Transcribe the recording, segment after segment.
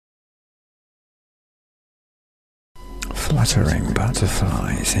fluttering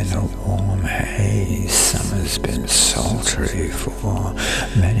butterflies in a warm haze. Summer's been sultry for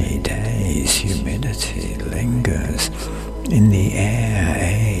many days. Humidity lingers in the air.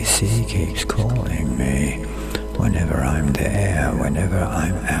 AC keeps calling me. Whenever I'm there, whenever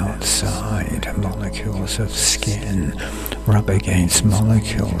I'm outside, molecules of skin rub against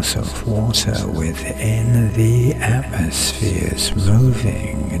molecules of water within the atmosphere's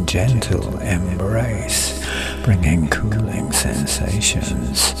moving, gentle embrace, bringing cooling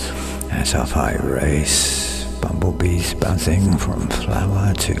sensations as of I race. Bumblebees buzzing from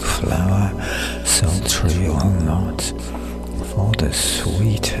flower to flower, sultry or not, for the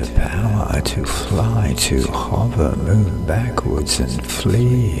sweet power to fly, to hover, move backwards and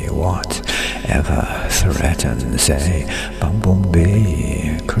flee. Whatever threatens a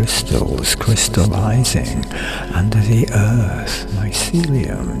bumblebee, crystals crystallizing under the earth,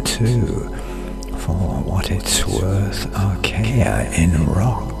 mycelium too. For what it's worth, archaea in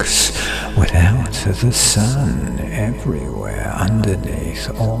rocks, without the sun, everywhere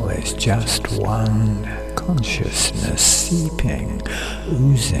underneath, all is just one consciousness seeping,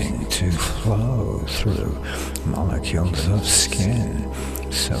 oozing to flow through molecules of skin,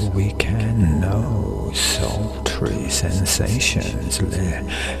 so we can know sultry sensations,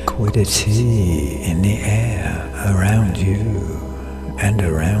 liquidity in the air around you and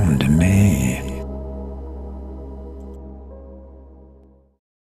around me.